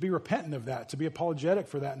 to be repentant of that, to be apologetic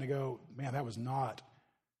for that, and to go, man, that was not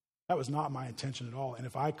my intention at all. And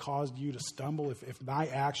if I caused you to stumble, if my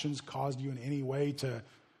actions caused you in any way to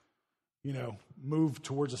move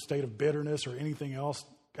towards a state of bitterness or anything else,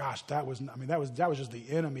 gosh, that was just the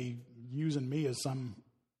enemy using me as some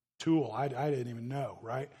tool I didn't even know,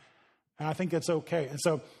 right? And I think that's okay. And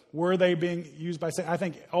so were they being used by Satan? I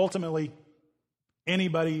think ultimately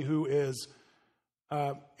anybody who is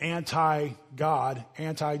anti-God,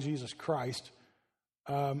 anti-Jesus Christ,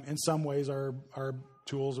 in some ways are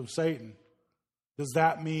tools of Satan. Does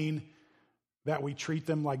that mean that we treat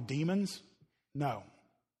them like demons? No.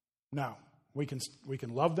 We can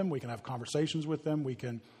love them. We can have conversations with them. We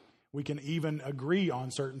can even agree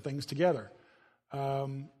on certain things together,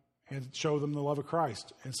 and show them the love of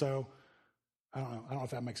Christ. And so, I don't know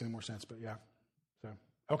if that makes any more sense, but yeah. So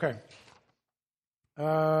okay. I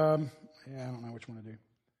don't know which one to do.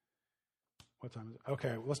 What time is it?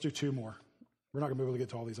 Okay, let's do two more. We're not going to be able to get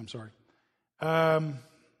to all these. I'm sorry.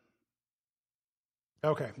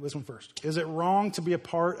 Okay, this one first. Is it wrong to be a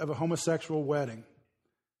part of a homosexual wedding?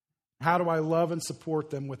 How do I love and support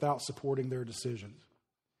them without supporting their decisions?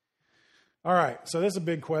 All right, so this is a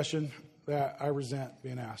big question that I resent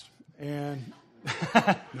being asked. And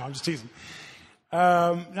no, I'm just teasing.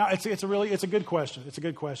 No, it's a good question. It's a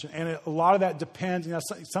good question, and a lot of that depends.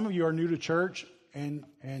 Some of you are new to church, and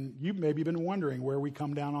you've maybe been wondering where we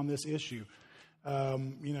come down on this issue.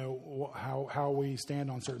 How we stand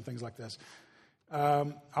on certain things like this.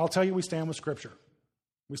 I'll tell you, we stand with Scripture.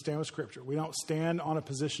 We stand with Scripture. We don't stand on a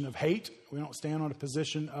position of hate. We don't stand on a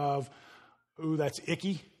position of, ooh, that's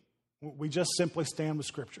icky. We just simply stand with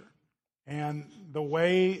Scripture. And the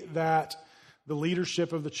way that the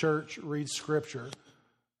leadership of the church reads Scripture,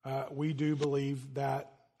 we do believe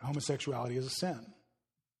that homosexuality is a sin.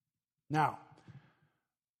 Now,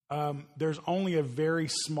 there's only a very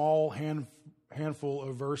small handful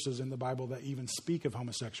of verses in the Bible that even speak of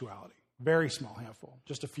homosexuality. Very small handful,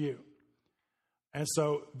 just a few. And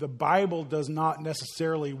so the Bible does not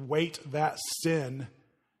necessarily weight that sin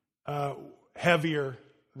heavier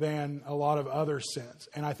than a lot of other sins.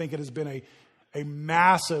 And I think it has been a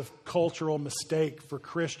massive cultural mistake for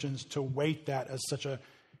Christians to weight that as such a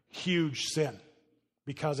huge sin,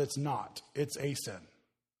 because it's not. It's a sin.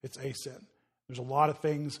 It's a sin. There's a lot of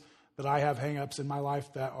things that I have hang-ups in my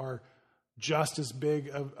life that are just as big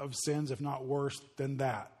of sins, if not worse, than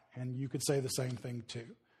that. And you could say the same thing too.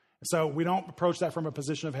 So we don't approach that from a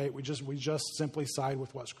position of hate. We just simply side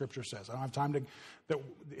with what Scripture says. I don't have time to.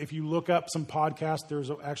 If you look up some podcasts,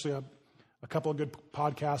 there's actually a couple of good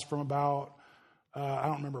podcasts from about I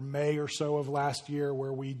don't remember, May or so of last year,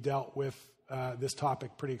 where we dealt with this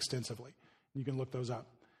topic pretty extensively. You can look those up.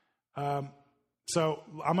 So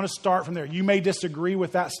I'm going to start from there. You may disagree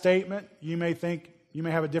with that statement. You may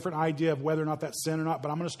have a different idea of whether or not that's sin or not.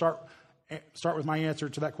 But I'm going to start with my answer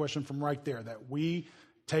to that question from right there. That we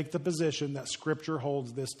take the position that Scripture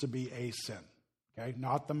holds this to be a sin. Okay,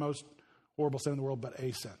 not the most horrible sin in the world, but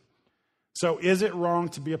a sin. So is it wrong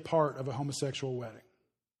to be a part of a homosexual wedding?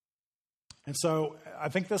 And so I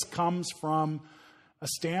think this comes from a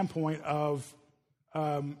standpoint of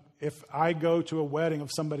if I go to a wedding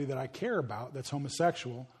of somebody that I care about that's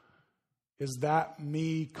homosexual, is that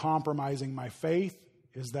me compromising my faith?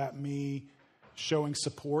 Is that me showing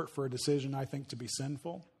support for a decision I think to be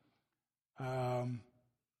sinful? And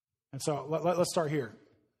so let's start here.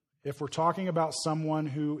 If we're talking about someone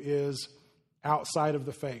who is outside of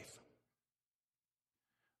the faith,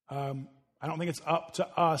 I don't think it's up to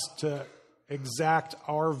us to exact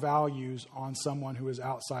our values on someone who is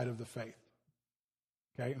outside of the faith.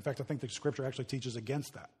 Okay? In fact, I think the Scripture actually teaches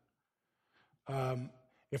against that.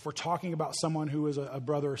 If we're talking about someone who is a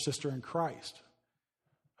brother or sister in Christ,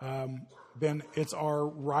 then it's our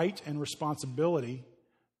right and responsibility,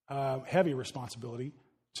 heavy responsibility,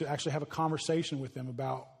 to actually have a conversation with them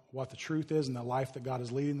about what the truth is and the life that God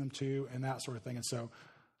is leading them to and that sort of thing. And so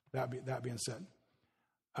that being said,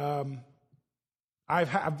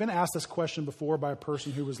 I've been asked this question before by a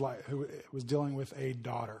person who was dealing with a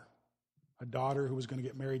daughter who was going to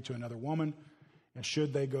get married to another woman, and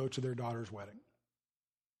should they go to their daughter's wedding?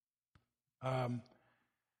 I'm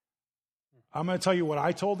going to tell you what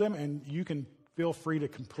I told them, and you can feel free to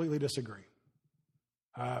completely disagree.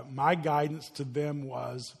 My guidance to them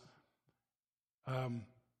was,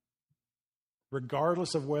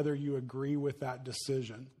 regardless of whether you agree with that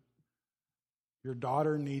decision, your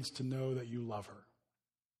daughter needs to know that you love her.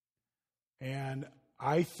 And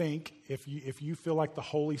I think if you feel like the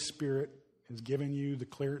Holy Spirit is giving you the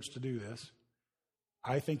clearance to do this,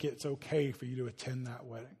 I think it's okay for you to attend that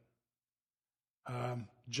wedding.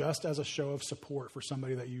 Just as a show of support for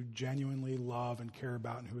somebody that you genuinely love and care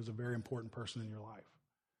about and who is a very important person in your life.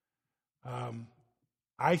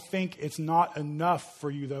 I think it's not enough for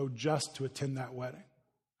you, though, just to attend that wedding.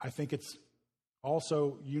 I think it's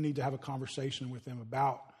also, you need to have a conversation with them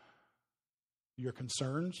about your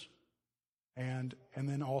concerns and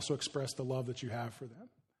then also express the love that you have for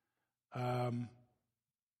them.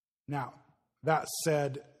 Now, that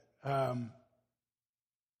said,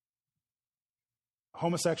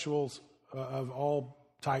 homosexuals of all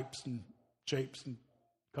types and shapes and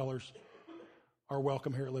colors are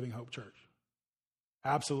welcome here at Living Hope Church.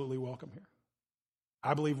 Absolutely welcome here.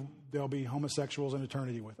 I believe there'll be homosexuals in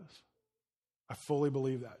eternity with us. I fully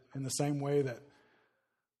believe that. In the same way that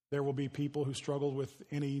there will be people who struggle with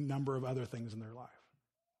any number of other things in their life.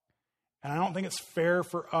 And I don't think it's fair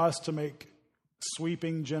for us to make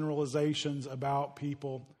sweeping generalizations about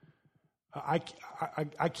people. I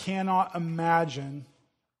cannot imagine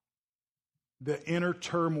the inner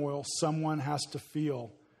turmoil someone has to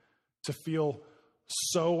feel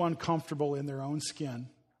so uncomfortable in their own skin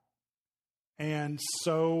and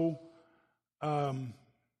so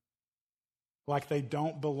like they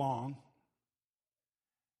don't belong.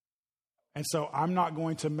 And so I'm not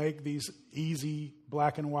going to make these easy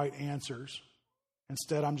black and white answers.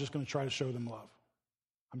 Instead, I'm just going to try to show them love.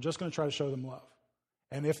 I'm just going to try to show them love.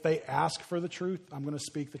 And if they ask for the truth, I'm going to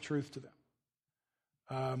speak the truth to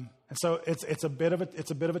them. And so it's a bit of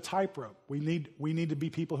a tightrope. We need to be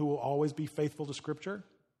people who will always be faithful to Scripture,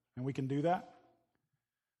 and we can do that.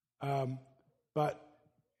 But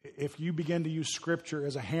if you begin to use Scripture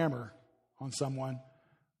as a hammer on someone,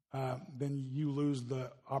 then you lose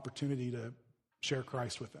the opportunity to share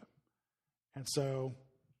Christ with them. And so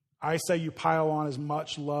I say you pile on as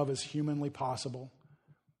much love as humanly possible,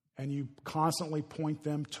 and you constantly point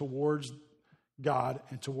them towards God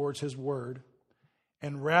and towards His Word.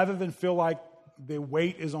 And rather than feel like the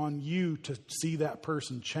weight is on you to see that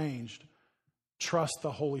person changed, trust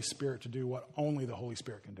the Holy Spirit to do what only the Holy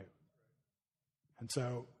Spirit can do. And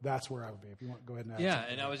so that's where I would be. If you want, go ahead and add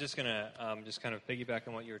something. And I was just going to just kind of piggyback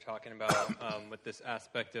on what you were talking about with this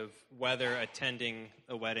aspect of whether attending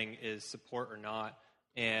a wedding is support or not.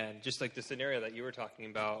 And just like the scenario that you were talking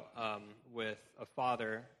about with a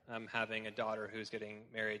father having a daughter who's getting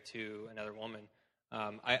married to another woman,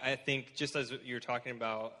 I think just as you're talking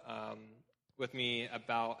about with me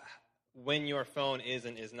about when your phone is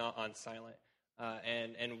and is not on silent,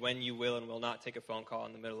 and when you will and will not take a phone call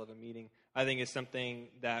in the middle of a meeting, I think is something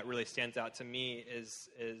that really stands out to me is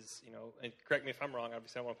and correct me if I'm wrong,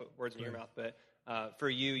 obviously I don't want to put words in your mouth, but for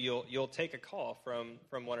you, you'll take a call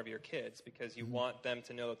from one of your kids because you want them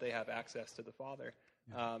to know that they have access to the Father.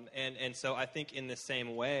 Yeah. And so I think in the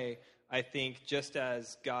same way, I think just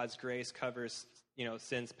as God's grace covers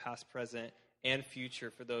sins past, present, and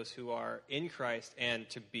future for those who are in Christ and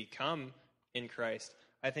to become in Christ,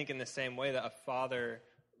 I think in the same way that a father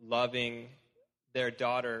loving their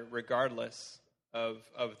daughter regardless of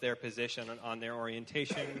their position on their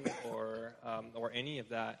orientation or any of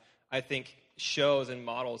that, I think shows and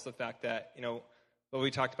models the fact that, what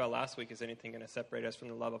we talked about last week, is anything going to separate us from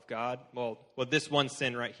the love of God? Well, this one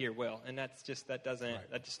sin right here will, and that just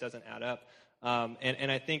doesn't add up.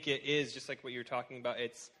 And I think it is just like what you're talking about.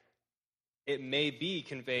 It may be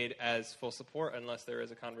conveyed as full support unless there is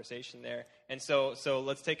a conversation there. And so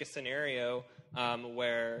let's take a scenario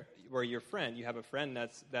where you have a friend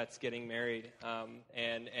that's getting married,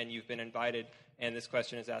 and you've been invited, and this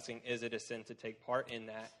question is asking, is it a sin to take part in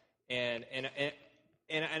that? And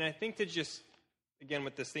I think to just, again,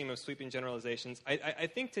 with this theme of sweeping generalizations, I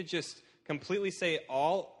think to just completely say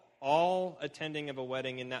all attending of a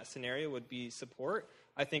wedding in that scenario would be support,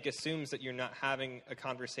 I think assumes that you're not having a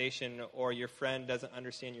conversation or your friend doesn't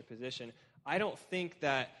understand your position. I don't think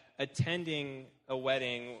that attending a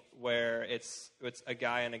wedding where it's a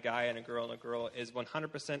guy and a girl is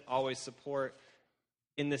 100% always support,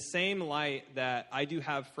 in the same light that I do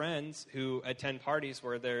have friends who attend parties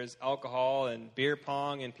where there's alcohol and beer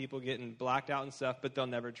pong and people getting blacked out and stuff, but they'll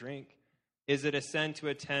never drink. Is it a sin to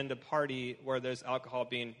attend a party where there's alcohol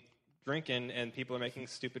being drinking and people are making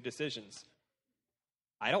stupid decisions?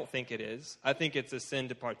 I don't think it is. I think it's a sin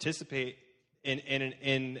to participate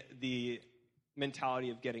in the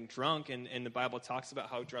mentality of getting drunk, and the Bible talks about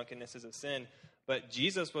how drunkenness is a sin. But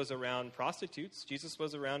Jesus was around prostitutes. Jesus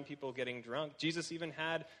was around people getting drunk. Jesus even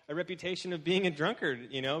had a reputation of being a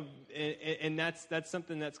drunkard, and that's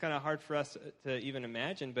something that's kind of hard for us to even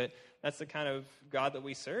imagine. But that's the kind of God that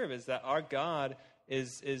we serve, is that our God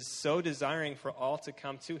is so desiring for all to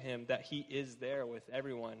come to Him that He is there with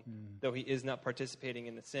everyone, though He is not participating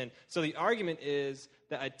in the sin. So the argument is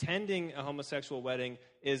that attending a homosexual wedding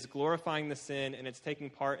is glorifying the sin, and it's taking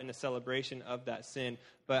part in the celebration of that sin.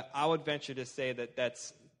 But I would venture to say that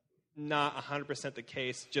that's not 100% the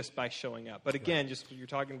case just by showing up. But again, just you're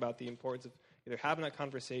talking about the importance of either having that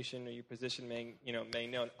conversation or your position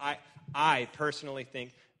being known. I personally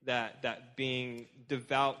think that being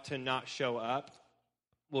devout to not show up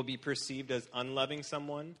will be perceived as unloving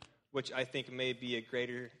someone, which I think may be a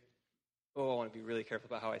greater... I want to be really careful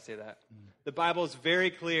about how I say that. The Bible is very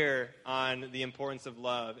clear on the importance of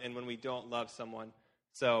love and when we don't love someone.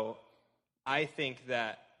 So I think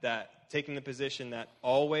that taking the position that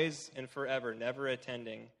always and forever, never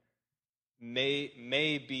attending, may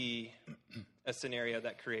be a scenario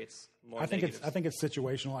that creates more negatives. I think it's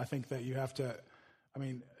situational. I think that you have to...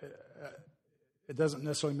 it doesn't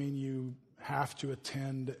necessarily mean you have to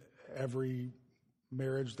attend every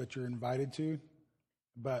marriage that you're invited to,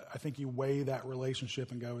 but I think you weigh that relationship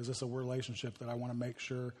and go, is this a relationship that I want to make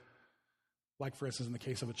sure, like for instance in the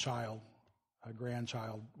case of a child, a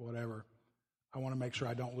grandchild, whatever, I want to make sure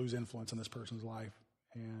I don't lose influence in this person's life.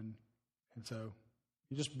 And so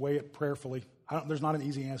you just weigh it prayerfully. There's not an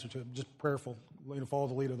easy answer to it, just prayerful. Follow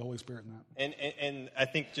the lead of the Holy Spirit in that. And I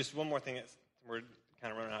think just one more thing, we're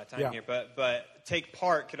kind of running out of time here, but take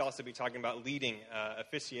part could also be talking about leading,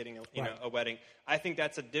 officiating, a wedding. I think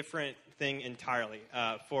that's a different thing entirely.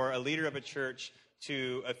 For a leader of a church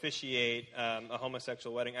to officiate a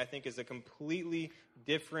homosexual wedding, I think is a completely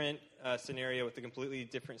different scenario with a completely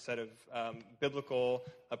different set of biblical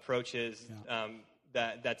approaches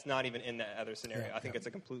that's not even in that other scenario. Yeah, I think it's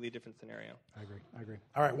a completely different scenario. I agree.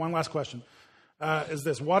 All right, one last question. Is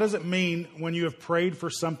this, what does it mean when you have prayed for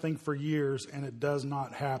something for years and it does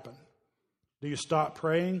not happen? Do you stop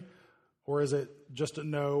praying, or is it just a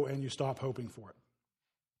no and you stop hoping for it?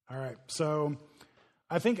 All right, so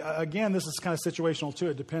I think, again, this is kind of situational too.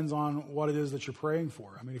 It depends on what it is that you're praying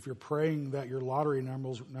for. I mean, if you're praying that your lottery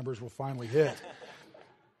numbers will finally hit,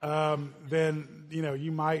 then,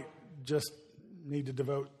 you might just need to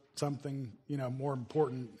devote something, more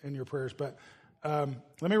important in your prayers. But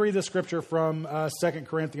let me read this scripture from 2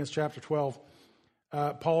 Corinthians chapter 12.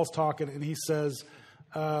 Paul's talking, and he says,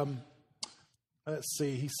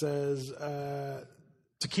 he says,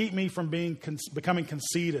 to keep me from becoming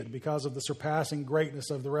conceited because of the surpassing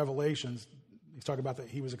greatness of the revelations, he's talking about that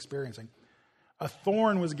he was experiencing. A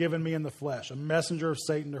thorn was given me in the flesh, a messenger of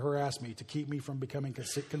Satan to harass me, to keep me from becoming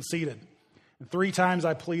conceited. And 3 times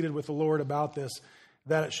I pleaded with the Lord about this,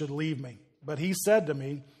 that it should leave me. But he said to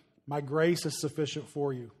me, my grace is sufficient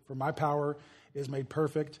for you, for my power is made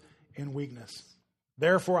perfect in weakness.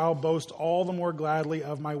 Therefore I'll boast all the more gladly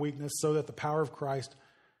of my weakness, so that the power of Christ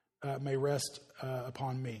may rest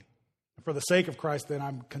upon me. For the sake of Christ, then,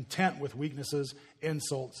 I'm content with weaknesses,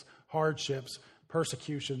 insults, hardships,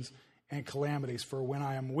 persecutions, and calamities. For when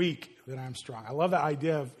I am weak, then I am strong. I love that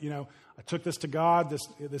idea of, I took this to God,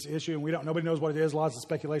 this issue, and nobody knows what it is. Lots of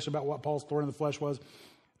speculation about what Paul's thorn in the flesh was.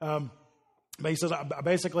 But he says,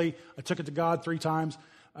 basically, I took it to God 3 times,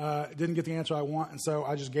 didn't get the answer I want, and so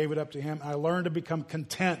I just gave it up to him. I learned to become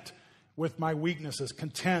content with my weaknesses,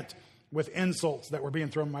 content with insults that were being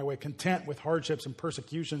thrown my way, content with hardships and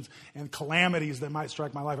persecutions and calamities that might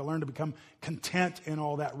strike my life. I learned to become content in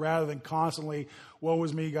all that, rather than constantly, woe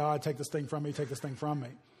is me, God, take this thing from me, take this thing from me.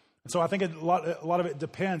 And so I think a lot of it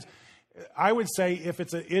depends. I would say if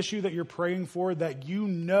it's an issue that you're praying for that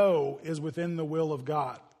is within the will of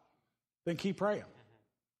God, then keep praying.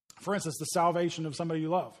 For instance, the salvation of somebody you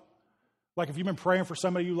love. Like if you've been praying for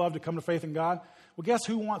somebody you love to come to faith in God, well, guess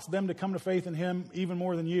who wants them to come to faith in him even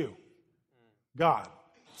more than you? God.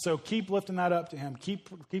 So keep lifting that up to him.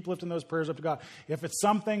 Keep lifting those prayers up to God. If it's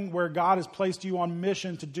something where God has placed you on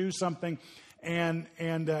mission to do something, and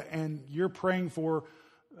you're praying for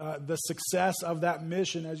the success of that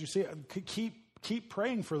mission, as you see it, keep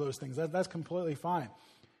praying for those things. That's completely fine.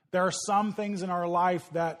 There are some things in our life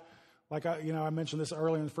that, like I mentioned this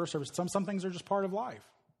earlier in the first service, some things are just part of life.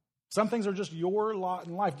 Some things are just your lot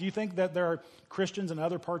in life. Do you think that there are Christians in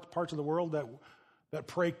other parts of the world that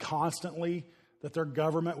pray constantly that their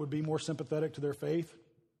government would be more sympathetic to their faith?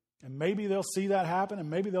 And maybe they'll see that happen, and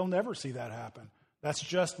maybe they'll never see that happen. That's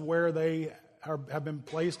just where they have been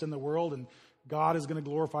placed in the world, and God is going to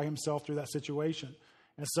glorify himself through that situation.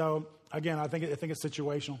 And so, again, I think it's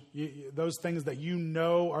situational. Those things that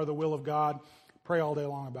are the will of God, pray all day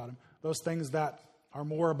long about them. Those things that are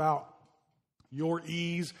more about your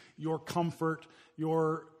ease, your comfort,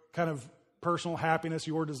 your kind of personal happiness,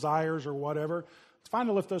 your desires or whatever, it's fine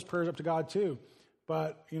to lift those prayers up to God too.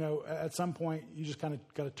 But, at some point, you just kind of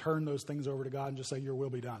got to turn those things over to God and just say, your will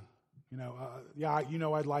be done.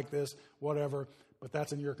 I'd like this, whatever, but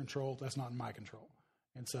that's in your control. That's not in my control.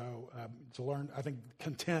 And so to learn, I think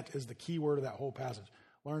content is the key word of that whole passage.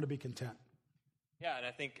 Learn to be content. Yeah, and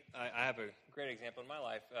I think I have a great example in my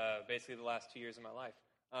life, basically the last 2 years of my life.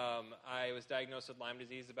 I was diagnosed with Lyme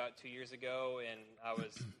disease about 2 years ago, and I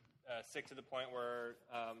was sick to the point where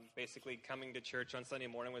basically coming to church on Sunday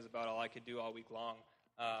morning was about all I could do all week long.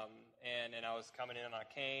 And I was coming in on a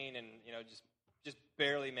cane and, just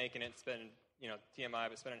barely making it, TMI,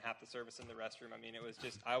 but spending half the service in the restroom. I mean,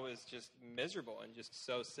 I was just miserable and just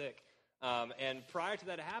so sick. And prior to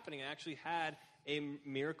that happening, I actually had a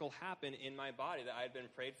miracle happen in my body that I had been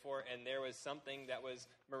prayed for, and there was something that was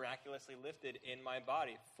miraculously lifted in my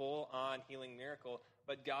body, full-on healing miracle,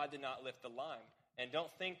 but God did not lift the Lyme. And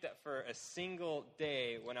don't think that for a single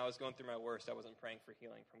day when I was going through my worst, I wasn't praying for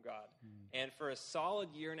healing from God. And for a solid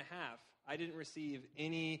year and a half, I didn't receive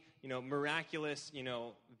any, miraculous,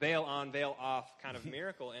 veil on, veil off kind of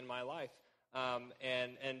miracle in my life.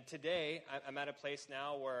 And today, I'm at a place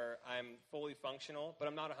now where I'm fully functional, but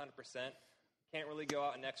I'm not 100%. Can't really go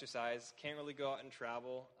out and exercise. Can't really go out and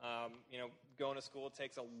travel. Going to school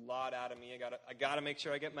takes a lot out of me. I gotta make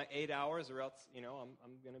sure I get my 8 hours, or else, I'm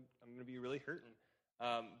gonna be really hurting.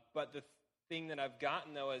 But the thing that I've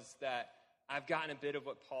gotten though is that I've gotten a bit of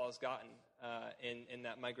what Paul has gotten in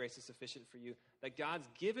that my grace is sufficient for you. That God's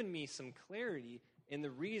given me some clarity and the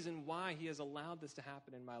reason why he has allowed this to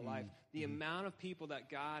happen in my life. The amount of people that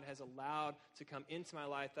God has allowed to come into my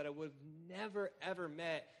life that I would have never, ever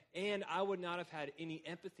met, and I would not have had any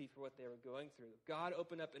empathy for what they were going through. God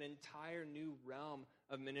opened up an entire new realm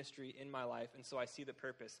of ministry in my life, and so I see the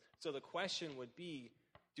purpose. So the question would be,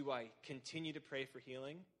 do I continue to pray for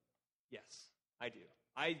healing? Yes, I do.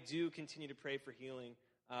 I do continue to pray for healing,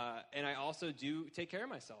 and I also do take care of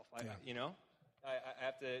myself. I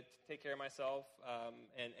have to take care of myself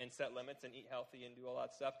and set limits and eat healthy and do all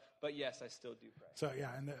that stuff. But yes, I still do pray. So, yeah,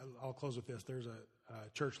 and I'll close with this. There's a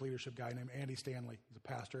church leadership guy named Andy Stanley. He's a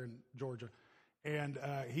pastor in Georgia. And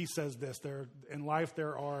he says this, in life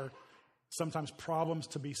there are sometimes problems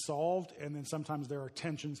to be solved, and then sometimes there are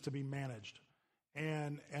tensions to be managed.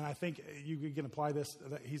 And I think you can apply this.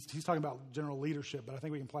 He's talking about general leadership, but I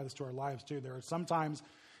think we can apply this to our lives too. There are sometimes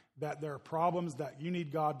that there are problems that you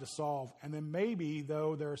need God to solve. And then maybe,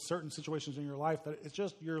 though, there are certain situations in your life that it's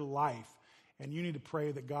just your life. And you need to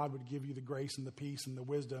pray that God would give you the grace and the peace and the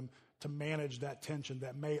wisdom to manage that tension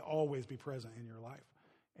that may always be present in your life.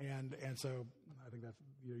 And so I think that's,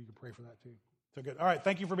 you can pray for that too. So good. All right.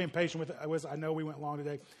 Thank you for being patient with it. I know we went long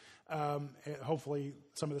today. Hopefully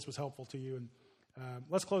some of this was helpful to you. And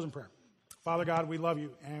let's close in prayer. Father God, we love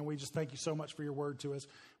you, and we just thank you so much for your word to us.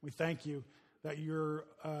 We thank you that your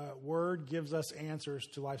word gives us answers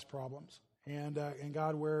to life's problems. And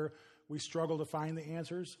God, where we struggle to find the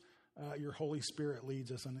answers, your Holy Spirit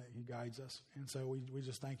leads us and he guides us. And so we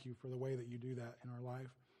just thank you for the way that you do that in our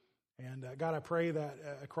life. And God, I pray that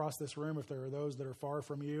across this room, if there are those that are far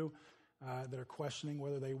from you, that are questioning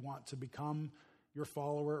whether they want to become your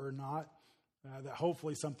follower or not, that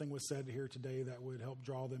hopefully something was said here today that would help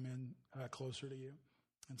draw them in closer to you.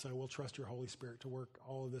 And so we'll trust your Holy Spirit to work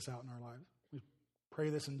all of this out in our lives. We pray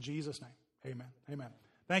this in Jesus' name. Amen. Amen.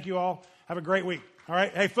 Thank you all. Have a great week. All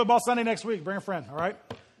right. Hey, Football Sunday next week. Bring a friend. All right.